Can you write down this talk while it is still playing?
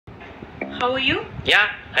How are you? Yeah,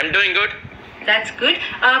 I'm doing good. That's good.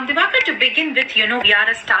 Divakar, to begin with, we are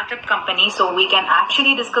a startup company, so we can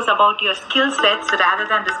actually discuss about your skill sets rather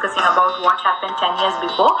than discussing about what happened 10 years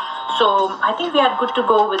before. So I think we are good to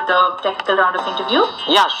go with the technical round of interview.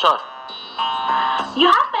 Yeah, sure. You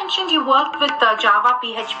have mentioned you worked with Java,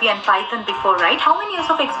 PHP and Python before, right? How many years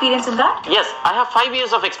of experience in that? Yes, I have 5 years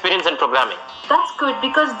of experience in programming. That's good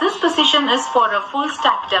because this position is for a full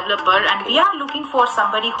stack developer and we are looking for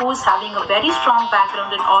somebody who is having a very strong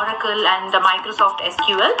background in Oracle and Microsoft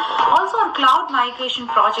SQL. Also, a cloud migration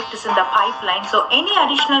project is in the pipeline, so any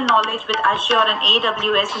additional knowledge with Azure and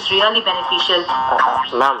AWS is really beneficial.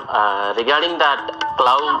 Ma'am, regarding that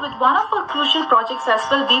cloud... Yeah, with one of our crucial projects as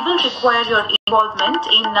well, we will require your involvement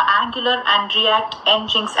in Angular and React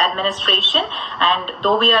Nginx administration, and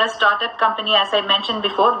though we are a startup company, as I mentioned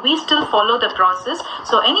before, we still follow the process,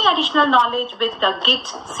 so any additional knowledge with the Git,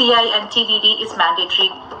 CI and TDD is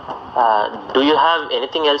mandatory. Do you have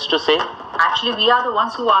anything else to say? Actually, we are the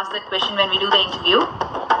ones who ask that question when we do the interview.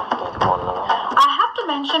 I have to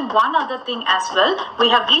mention one other thing as well. We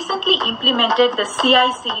have recently implemented the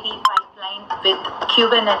CI/CD pipeline with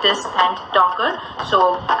Kubernetes and Docker,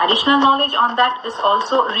 so additional knowledge on that is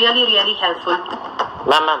also really helpful.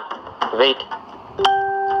 Ma'am, wait.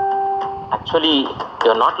 Actually,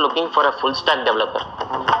 you're not looking for a full stack developer.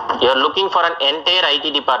 You're looking for an entire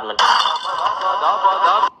IT department.